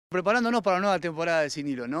Preparándonos para la nueva temporada de Sin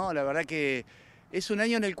Hilo, ¿no? La verdad que es un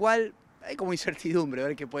año en el cual hay como incertidumbre a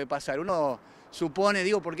ver qué puede pasar. Uno supone,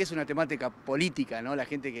 digo porque es una temática política, ¿no? La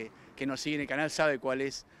gente que nos sigue en el canal sabe cuál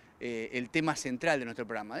es el tema central de nuestro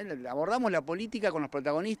programa. Abordamos la política con los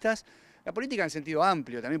protagonistas, la política en sentido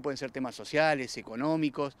amplio, también pueden ser temas sociales,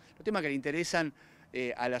 económicos, los temas que le interesan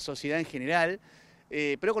a la sociedad en general,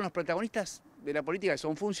 pero con los protagonistas de la política que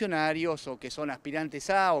son funcionarios o que son aspirantes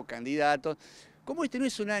a o candidatos. Como este no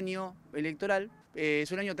es un año electoral,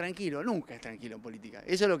 es un año tranquilo, nunca es tranquilo en política.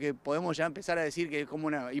 Eso es lo que podemos ya empezar a decir que es como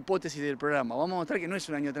una hipótesis del programa. Vamos a mostrar que no es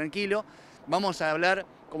un año tranquilo, vamos a hablar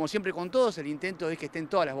como siempre con todos, el intento es que estén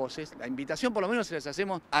todas las voces, la invitación por lo menos se las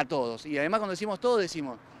hacemos a todos. Y además cuando decimos todos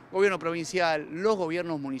decimos gobierno provincial, los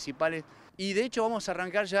gobiernos municipales. Y de hecho vamos a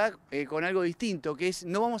arrancar ya con algo distinto, que es,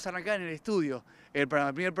 no vamos a arrancar en el estudio el programa.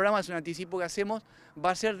 El primer programa es un anticipo que hacemos, va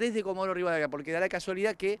a ser desde Comodoro Rivadavia, porque da la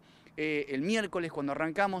casualidad que el miércoles cuando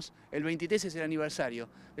arrancamos, el 23 es el aniversario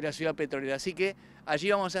de la ciudad petrolera. Así que allí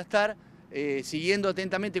vamos a estar siguiendo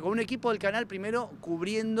atentamente con un equipo del canal, primero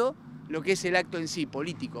cubriendo lo que es el acto en sí,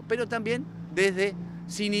 político, pero también desde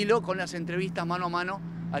Sin Hilo con las entrevistas mano a mano,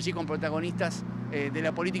 allí con protagonistas de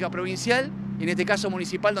la política provincial, y en este caso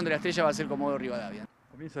municipal, donde la estrella va a ser Comodoro Rivadavia.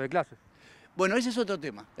 Comienzo de clases. Bueno, ese es otro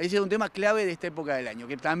tema, ese es un tema clave de esta época del año,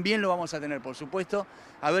 que también lo vamos a tener, por supuesto,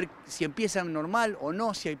 a ver si empiezan normal o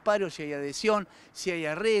no, si hay paro, si hay adhesión, si hay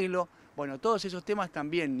arreglo. Bueno, todos esos temas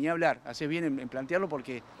también, ni hablar, haces bien en plantearlo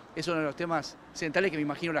porque es uno de los temas centrales que me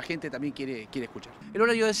imagino la gente también quiere escuchar. El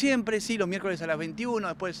horario de siempre, sí, los miércoles a las 21,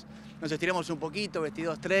 después nos estiramos un poquito,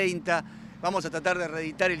 22:30, vamos a tratar de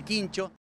reeditar el quincho.